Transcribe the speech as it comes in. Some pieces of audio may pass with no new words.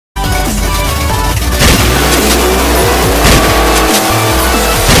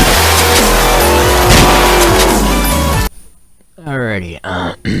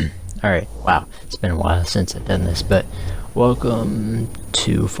Alrighty, alright, wow, it's been a while since I've done this, but welcome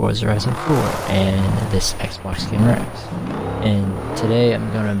to Forza Horizon 4 and this Xbox Game Rex. And today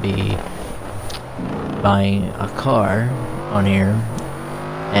I'm gonna be buying a car on here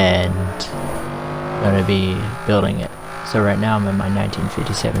and gonna be building it. So right now I'm in my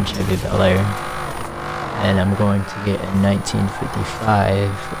 1957 Chevy Bel Air, and I'm going to get a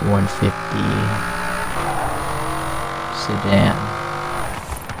 1955 150 Sedan.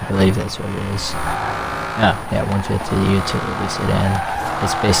 I believe that's what it is. Yeah, 150 utility sedan.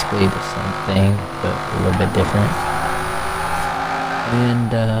 It's basically the same thing, but a little bit different.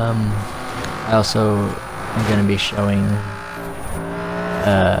 And I also am going to be showing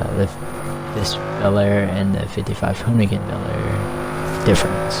this Bel Air and the 55 Hoonigan Bel Air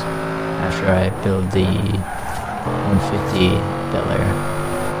difference after I build the 150 Bel Air,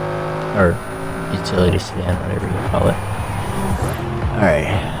 or utility sedan, whatever you call it.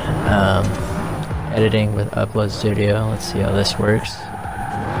 Alright, editing with Upload Studio. Let's see how this works.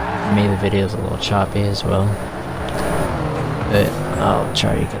 For me, the video is a little choppy as well, but I'll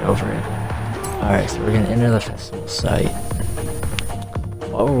try to get over it. Alright, so we're gonna enter the festival site.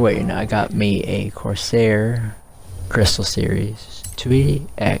 While we're waiting, I got me a Corsair Crystal Series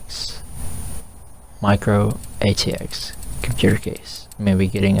 280X Micro ATX computer case. Maybe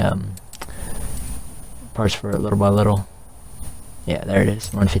getting parts for it little by little. Yeah, there it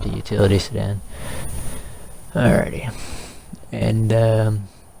is, 150 utility sedan. Alrighty, and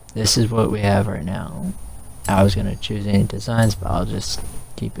this is what we have right now. I was gonna choose any designs, but I'll just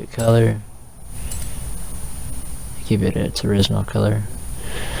keep it color. Keep it its original color.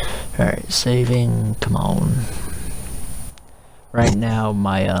 Alright, saving, come on. Right now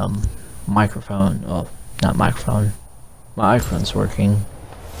my microphone, well, not microphone, my microphone's working.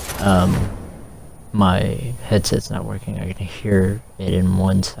 My headset's not working. I can hear it in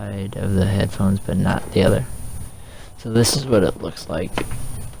one side of the headphones but not the other. So this is what it looks like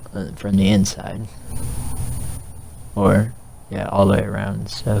from the inside, or yeah, all the way around and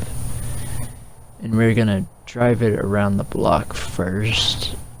stuff. And we're gonna drive it around the block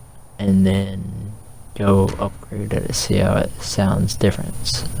first and then go upgrade it to see how it sounds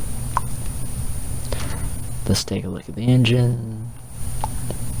different. Let's take a look at the engine.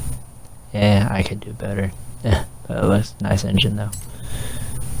 Yeah, I could do better. But it looks nice engine though.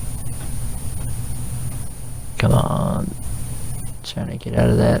 Come on. Trying to get out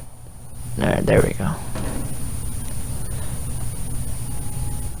of that. Alright, there we go.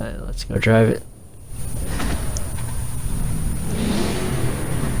 Alright, let's go drive it.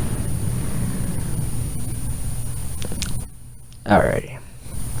 Alrighty.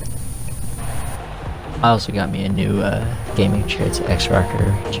 I also got me a new gaming chair. It's an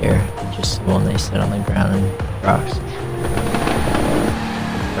X-Rocker chair, just the one they sit on the ground and rocks.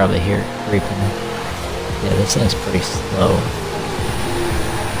 Probably hear it creeping. Yeah, this thing's pretty slow.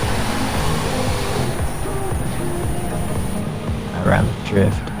 Around the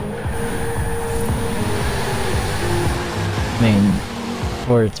drift. I mean,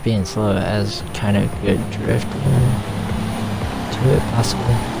 for it's being slow, it has kind of good drift to it,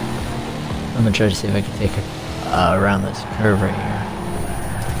 possibly. I'm gonna try to see if I can take it around this curve right here.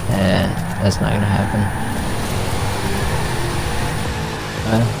 And that's not gonna happen.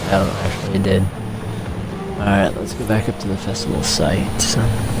 That actually did. Alright, let's go back up to the festival site.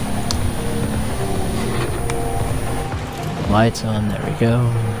 Lights on, there we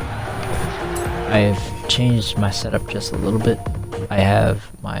go. I've changed my setup just a little bit. I have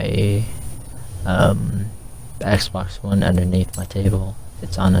my Xbox One underneath my table.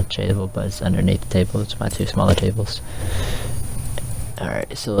 It's on a table, but it's underneath the table. It's my two smaller tables.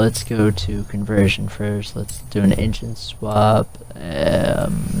 Alright, so let's go to conversion first. Let's do an engine swap.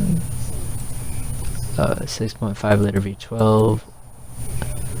 6.5 liter V12.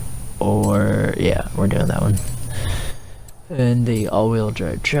 Or, yeah, we're doing that one. And the all-wheel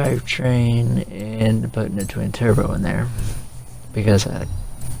drive drivetrain, and putting a twin turbo in there. Because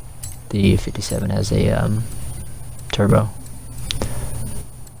the 57 has a turbo.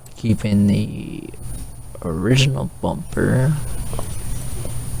 Keeping the original bumper.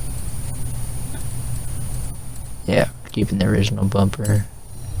 Yeah, keeping the original bumper.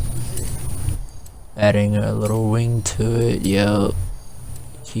 Adding a little wing to it, yep.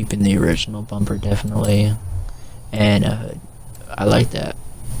 Keeping the original bumper, definitely. And I like that.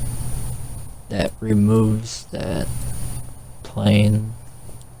 That removes that plane.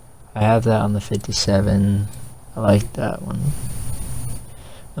 I have that on the 57. I like that one.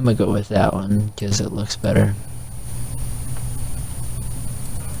 I'm gonna go with that one because it looks better.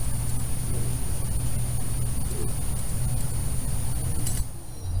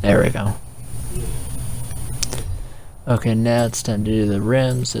 There we go. Okay, now it's time to do the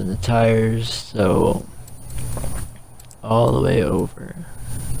rims and the tires, so all the way over.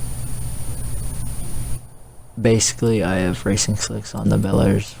 Basically, I have racing slicks on the Bel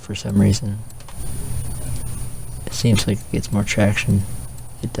Airs for some reason. It seems like it gets more traction.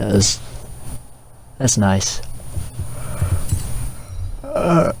 It does. That's nice.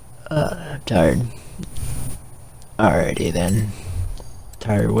 I'm tired. Alrighty then.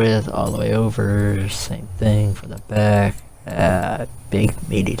 Tire width all the way over, same thing for the back. Big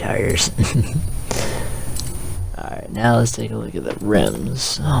meaty tires. Alright, now let's take a look at the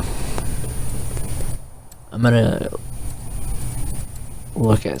rims. I'm gonna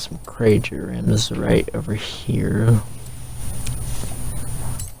look at some crazy rims right over here.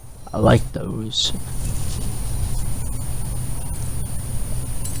 I like those.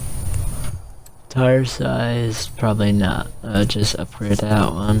 Tire size, probably not. Just upgrade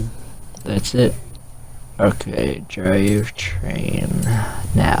that one. That's it. Okay, drive train.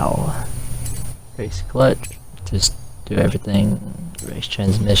 Now, race clutch. Just do everything. Race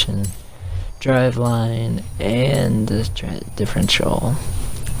transmission, drive line, and differential.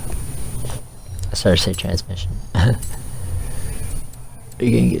 I started to say transmission.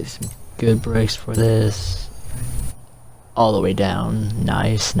 You're gonna get some good brakes for this. All the way down.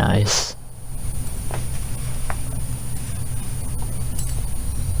 Nice, nice.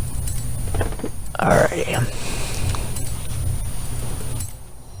 Alrighty.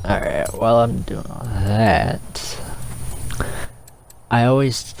 Alright, while I'm doing all that, I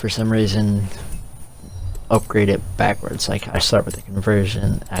always, for some reason, upgrade it backwards. Like, I start with the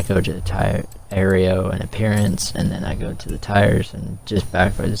conversion, I go to the tire aero and appearance, and then I go to the tires, and just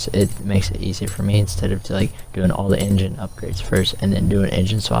backwards. It makes it easier for me instead of like doing all the engine upgrades first and then do an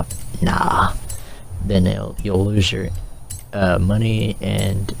engine swap. Nah, then you'll lose your money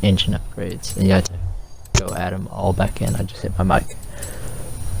and engine upgrades, and you have to go add them all back in. I just hit my mic.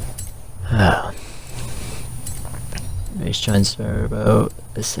 Race Trans Turbo.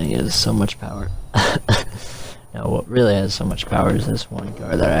 This thing has so much power. Now, what really has so much power is this one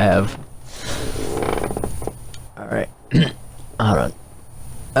car that I have. Alright. Hold on.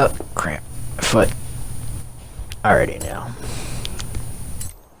 Oh, crap. Foot. Alrighty now.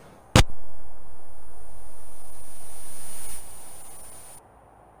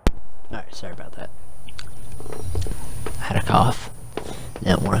 Alright, sorry about that. I had a cough.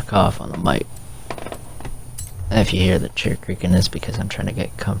 Didn't want to cough on the mic. If you hear the chair creaking, it's because I'm trying to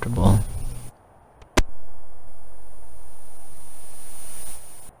get comfortable.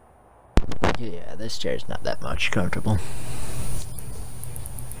 Yeah, this chair's not that much comfortable.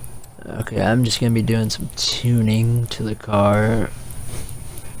 Okay, I'm just gonna be doing some tuning to the car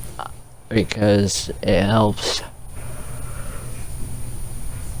because it helps.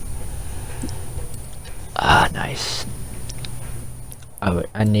 Nice.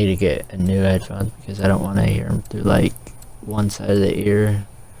 I need to get a new headphones because I don't want to hear them through like one side of the ear.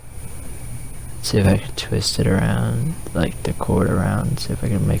 See if I can twist it around, like the cord around, see if I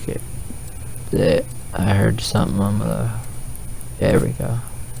can make it that I heard something on the, there we go.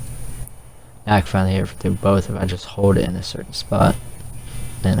 Now I can finally hear it through both if I just hold it in a certain spot,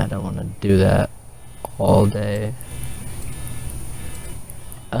 and I don't want to do that all day.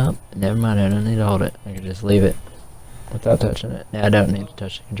 Oh, never mind, I don't need to hold it, I can just leave it without touching it. Now I don't need to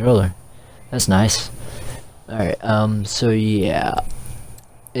touch the controller. That's nice. Alright, so yeah,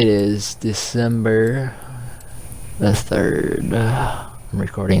 it is December the 3rd. I'm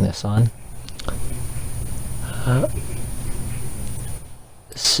recording this on.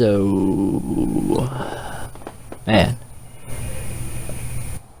 So, man,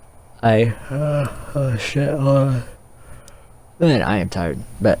 oh shit, man, I am tired.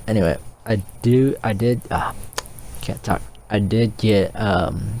 But anyway, can't talk. I did get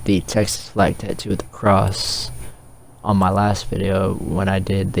the Texas flag tattoo with the cross on my last video when I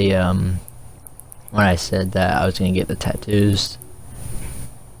did the when I said that I was gonna get the tattoos.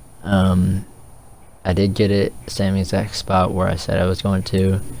 I did get it same exact spot where I said I was going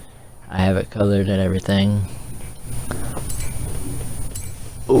to. I have it colored and everything.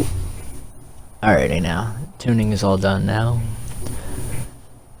 Oh, alrighty now. Tuning is all done now.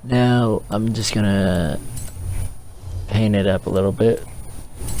 Now I'm just gonna paint it up a little bit.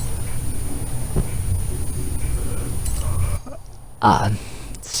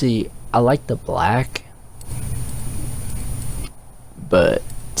 See, I like the black, but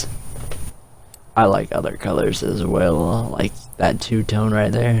I like other colors as well, like that two-tone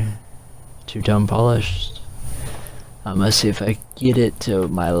right there, two-tone polished. I'm gonna see if I get it to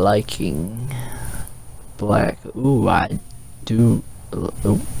my liking. Black, ooh, I do,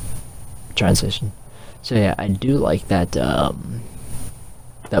 ooh, transition. So yeah, I do like that that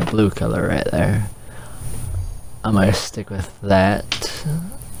blue color right there. I'm gonna stick with that.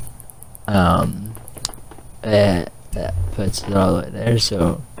 That puts it all in there,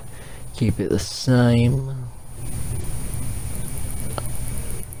 so keep it the same.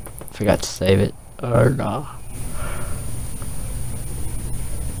 Forgot to save it, or no.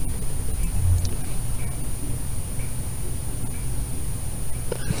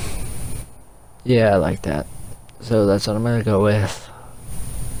 Yeah, I like that. So that's what I'm gonna go with.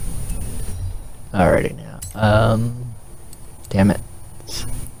 Alrighty now. Damn it.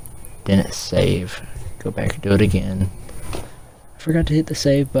 Didn't save. Go back and do it again. I forgot to hit the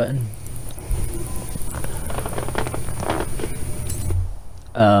save button.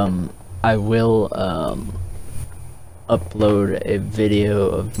 I will upload a video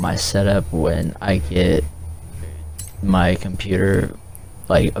of my setup when I get my computer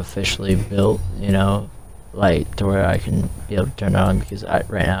like officially built, you know, like to where I can be able to turn it on, because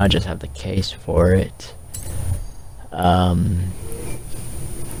right now I just have the case for it. I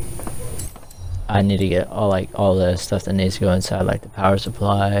need to get all the stuff that needs to go inside, like the power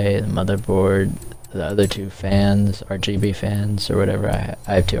supply, the motherboard, the other two fans, RGB fans or whatever. I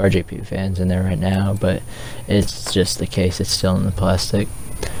have two RGB fans in there right now, but it's just the case, it's still in the plastic.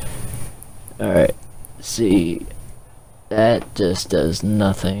 Alright, see, that just does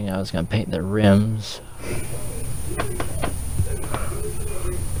nothing. I was gonna paint the rims,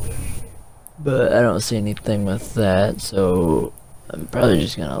 but I don't see anything with that, so I'm probably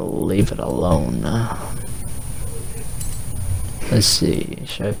just gonna leave it alone. Let's see,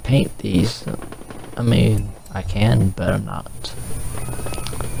 should I paint these? I mean, I can, but I'm not.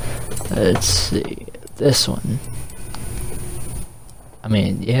 Let's see, this one. I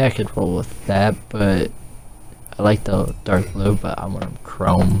mean, yeah, I could roll with that, but I like the dark blue, but I want them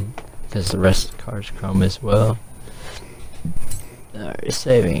chrome, because the rest of the car is chrome as well. Alright,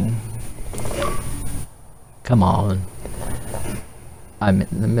 saving. Come on. I'm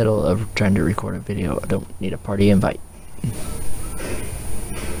in the middle of trying to record a video. I don't need a party invite.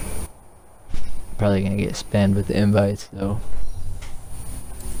 Probably gonna get spammed with the invites though.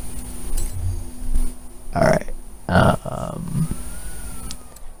 Alright.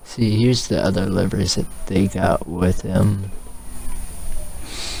 See, here's the other liveries that they got with him.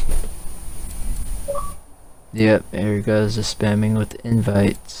 Yep, there goes the spamming with the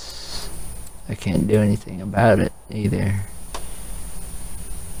invites. I can't do anything about it either.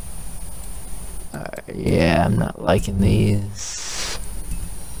 Yeah, I'm not liking these.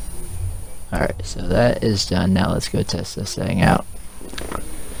 Alright, so that is done. Now let's go test this thing out.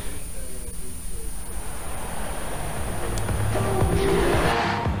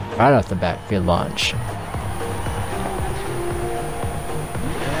 Right off the bat, good launch.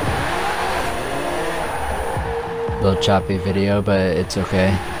 A little choppy video, but it's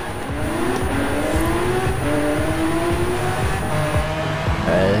okay.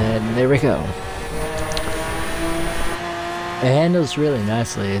 And there we go. It handles really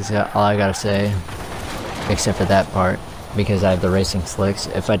nicely, is all I gotta say. Except for that part, because I have the racing slicks.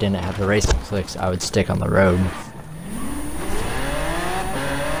 If I didn't have the racing slicks, I would stick on the road.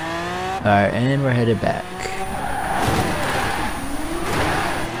 Alright, and we're headed back.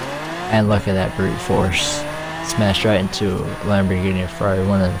 And look at that brute force. Smashed right into a Lamborghini or Ferrari,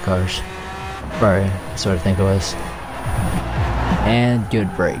 one of the cars. Ferrari, that's what I think it was. And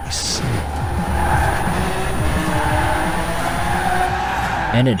good brakes.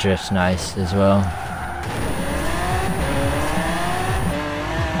 And it drifts nice as well.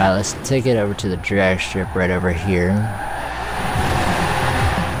 Alright, let's take it over to the drag strip right over here.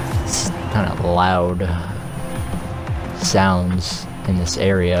 It's kind of loud sounds in this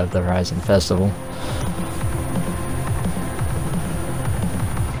area of the Horizon Festival.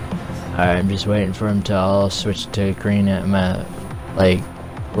 Alright, I'm just waiting for him to all switch to green. I'm gonna, like,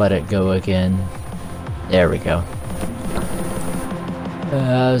 let it go again. There we go.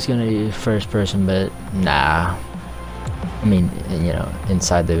 I was gonna use first person, but nah. I mean, you know,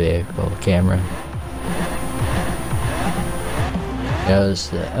 inside the vehicle camera. Goes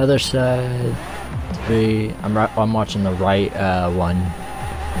the other side. 3. I'm watching the right one.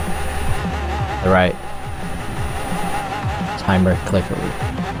 The right timer clicker.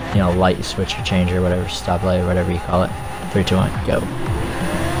 You know, light switcher changer, whatever, stoplight, whatever you call it. 3, 2, 1, go.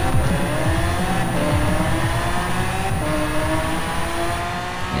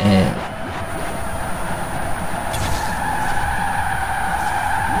 And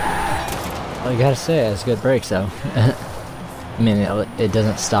I gotta say, it has good brakes though. I mean, it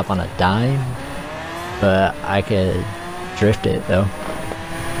doesn't stop on a dime, but I could drift it though.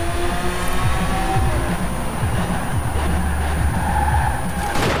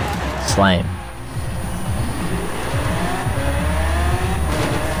 flame.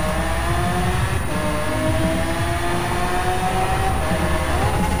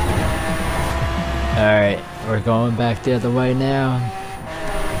 Alright, we're going back the other way now.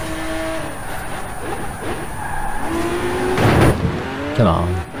 Come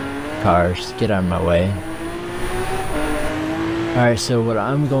on, cars, get out of my way. Alright, so what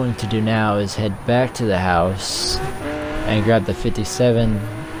I'm going to do now is head back to the house and grab the 57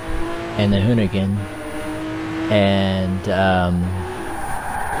 and the Hoonigan and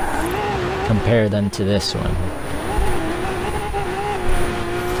compare them to this one.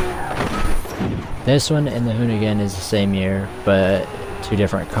 This one and the Hoonigan is the same year, but two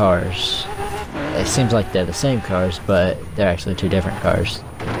different cars. It seems like they're the same cars, but they're actually two different cars.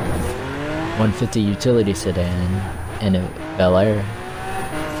 150 utility sedan and a Bel Air.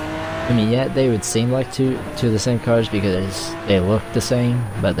 I mean, yeah, they would seem like two of the same cars because they look the same,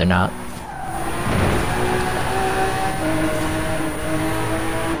 but they're not.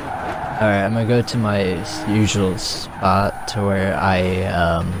 Alright, I'm gonna go to my usual spot to where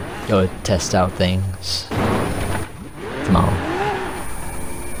I go test out things. Come on.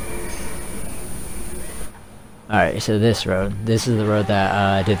 Alright, so this is the road that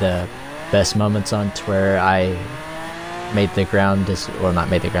I did the best moments on, to where I made the ground not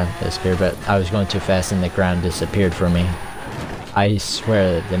made the ground disappear, but I was going too fast and the ground disappeared for me. I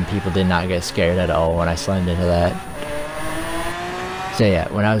swear that them people did not get scared at all when I slammed into that. So yeah,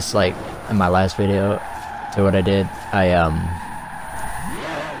 when I was like in my last video, so what I did, I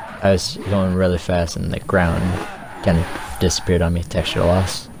was going really fast and the ground kind of disappeared on me, texture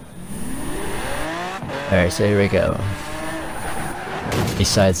loss. Alright, so here we go.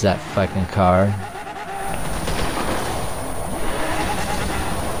 Besides that fucking car.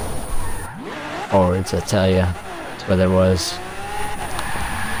 Forwards, I tell ya. That's what it was.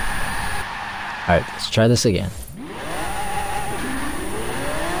 Alright, let's try this again.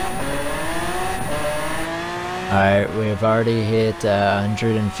 Alright, we've already hit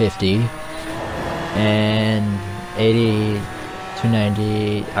 150 and 80,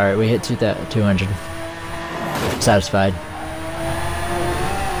 290. Alright, we hit 200. Satisfied.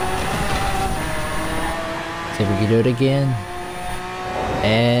 See if we can do it again.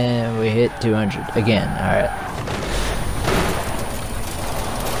 And we hit 200 again. Alright.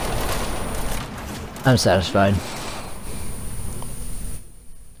 I'm satisfied.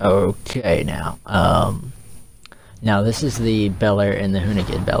 Okay, now. Now this is the Bel Air and the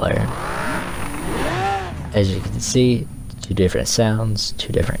Hoonigan Bel Air. As you can see, two different sounds,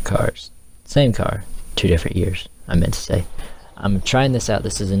 two different cars. Same car, two different years, I meant to say. I'm trying this out.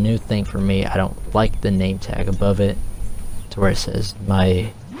 This is a new thing for me. I don't like the name tag above it, to where it says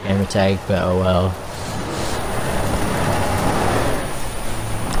my camera tag, but oh well.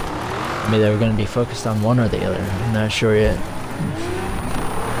 Maybe they were going to be focused on one or the other. I'm not sure yet.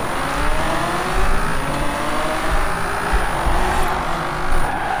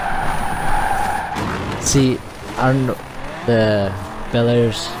 See, I don't know, the Bel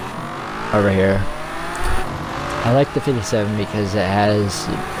Airs over here. I like the 57 because it has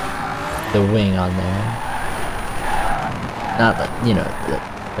the wing on there. Not the, you know,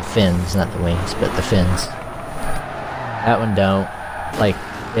 the fins, not the wings, but the fins. That one don't. Like,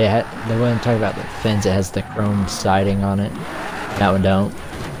 the one I'm talking about, the fins, it has the chrome siding on it. That one don't.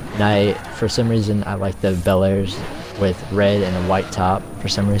 And for some reason, I like the Bel Airs with red and a white top for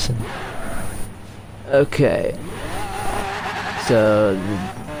some reason. Okay. So, the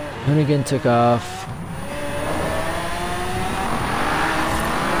Hoonigan took off.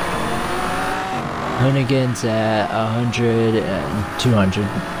 Hoonigan's at 100 and 200.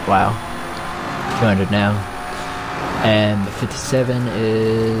 Wow. 200 now. And the 57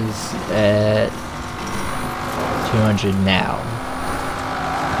 is at 200 now.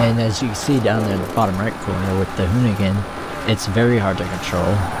 And as you can see down there in the bottom right corner with the Hoonigan, it's very hard to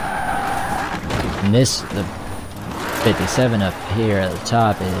control. And the 57 up here at the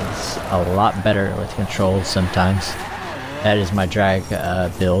top is a lot better with controls sometimes. That is my drag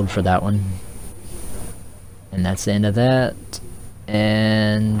build for that one. And that's the end of that.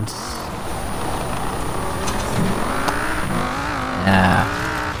 And it's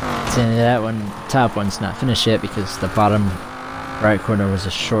the end of that one. Top one's not finished yet because the bottom right corner was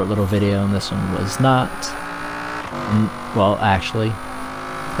a short little video and this one was not. And, well, actually,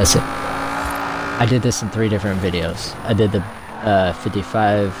 that's it. I did this in 3 different videos. I did the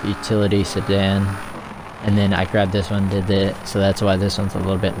 55 utility sedan, and then I grabbed this one, did it, so that's why this one's a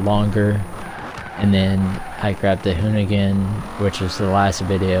little bit longer. And then I grabbed the Hoonigan, which is the last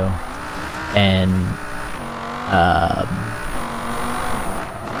video, and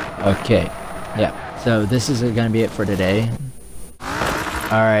Okay, yeah. So this is gonna be it for today.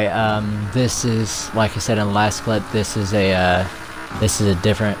 Alright, this is, like I said in the last clip, this is a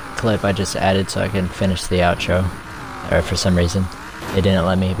different clip I just added so I can finish the outro. Or for some reason, it didn't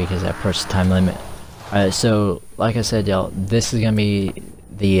let me because I approached the time limit. Alright, so, like I said, y'all, this is gonna be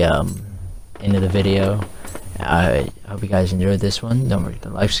the, end of the video. I hope you guys enjoyed this one. Don't forget to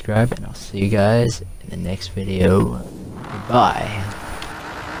like, subscribe, and I'll see you guys in the next video. Goodbye.